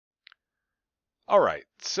All right,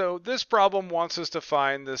 so this problem wants us to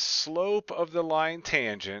find the slope of the line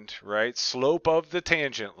tangent, right? Slope of the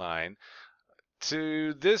tangent line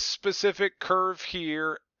to this specific curve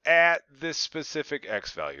here at this specific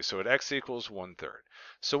x value. So at x equals 1/3.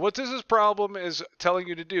 So what this problem is telling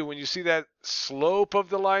you to do, when you see that slope of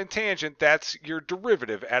the line tangent, that's your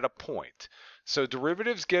derivative at a point. So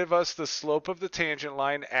derivatives give us the slope of the tangent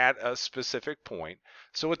line at a specific point.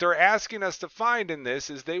 So what they're asking us to find in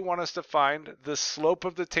this is they want us to find the slope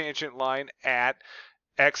of the tangent line at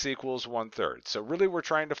x equals 1/3. So really we're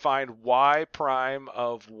trying to find y prime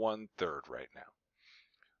of 1/3 right now.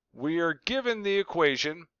 We are given the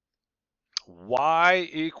equation y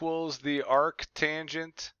equals the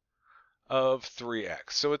arctangent of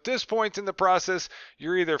 3x. So at this point in the process,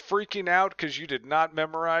 you're either freaking out because you did not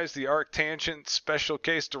memorize the arctangent special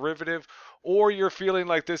case derivative, or you're feeling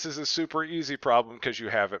like this is a super easy problem because you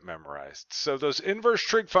have it memorized. So those inverse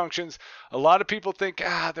trig functions, a lot of people think,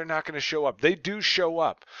 they're not going to show up. They do show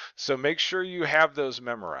up. So make sure you have those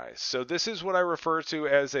memorized. So this is what I refer to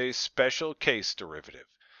as a special case derivative.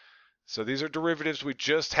 So these are derivatives we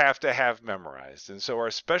just have to have memorized. And so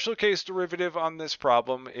our special case derivative on this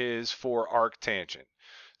problem is for arctangent.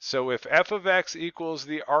 So if f of x equals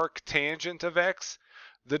the arctangent of x,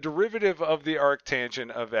 the derivative of the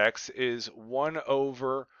arctangent of x is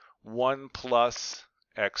 1/1 plus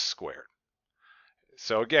x squared.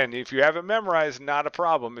 So again, if you have it memorized, not a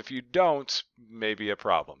problem. If you don't, maybe a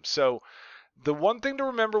problem. So the one thing to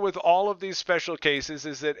remember with all of these special cases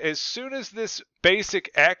is that as soon as this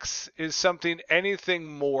basic x is something anything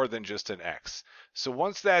more than just an x. So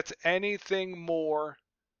once that's anything more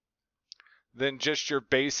than just your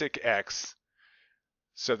basic x,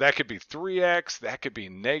 so that could be 3x, that could be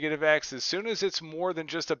negative x. As soon as it's more than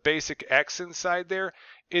just a basic x inside there,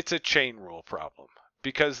 it's a chain rule problem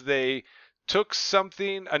because they took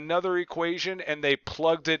something, another equation, and they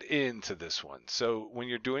plugged it into this one. So when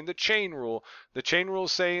you're doing the chain rule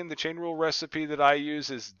saying, the chain rule recipe that I use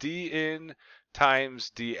is d in times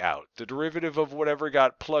d out. The derivative of whatever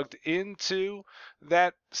got plugged into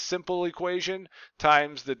that simple equation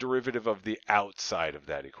times the derivative of the outside of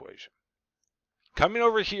that equation. Coming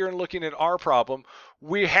over here and looking at our problem,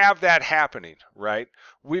 we have that happening, right?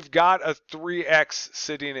 We've got a 3x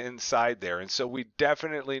sitting inside there, and so we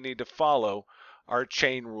definitely need to follow our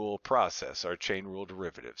chain rule process, our chain rule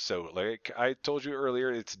derivative. So like I told you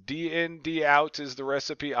earlier, it's d in, d out is the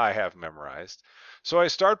recipe I have memorized. So I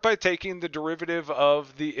start by taking the derivative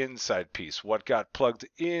of the inside piece, what got plugged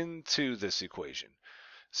into this equation.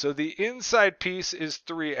 So the inside piece is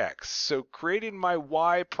 3x. So creating my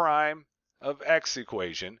y prime of x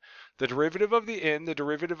equation, the derivative of the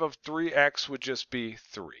derivative of 3x would just be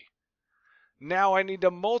 3. Now I need to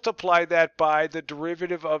multiply that by the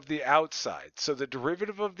derivative of the outside. So the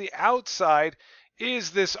derivative of the outside is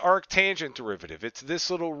this arctangent derivative. It's this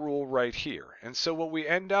little rule right here. And so what we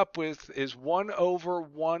end up with is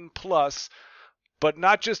 1/1 plus, but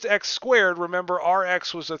not just x squared. Remember, our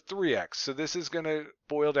x was a 3x. So this is going to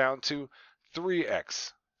boil down to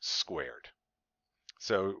 3x squared.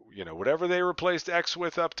 So, whatever they replaced x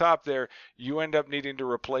with up top there, you end up needing to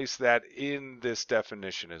replace that in this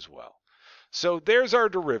definition as well. So there's our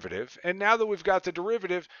derivative. And now that we've got the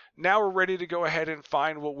derivative, now we're ready to go ahead and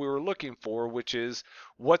find what we were looking for, which is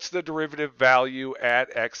what's the derivative value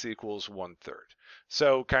at x equals 1/3.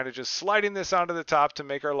 So kind of just sliding this onto the top to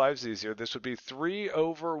make our lives easier. This would be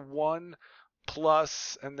 3/1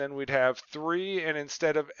 plus, and then we'd have 3, and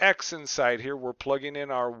instead of x inside here, we're plugging in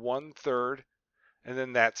our 1/3. And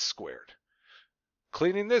then that's squared.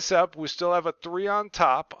 Cleaning this up, we still have a 3 on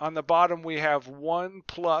top. On the bottom, we have 1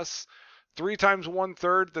 plus 3 times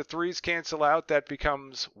 1/3. The 3's cancel out. That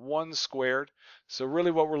becomes 1 squared. So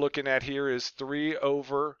really what we're looking at here is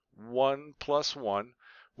 3/1 plus 1,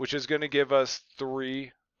 which is going to give us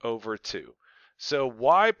 3/2. So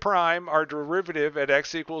y prime, our derivative at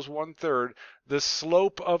x equals 1/3, the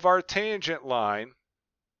slope of our tangent line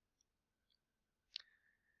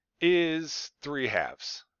is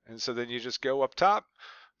 3/2. And so then you just go up top,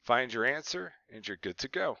 find your answer, and you're good to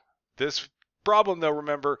go. This problem though,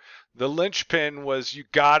 remember, the linchpin was you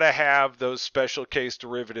gotta have those special case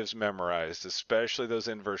derivatives memorized, especially those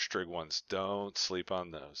inverse trig ones. Don't sleep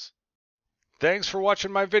on those. Thanks for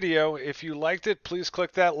watching my video. If you liked it, please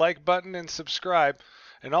click that like button and subscribe.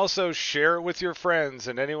 And also share it with your friends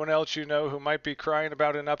and anyone else you know who might be crying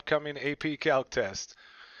about an upcoming AP Calc test.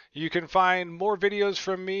 You can find more videos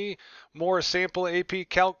from me, more sample AP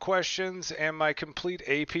Calc questions, and my complete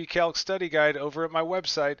AP Calc study guide over at my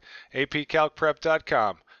website,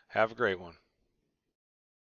 apcalcprep.com. Have a great one.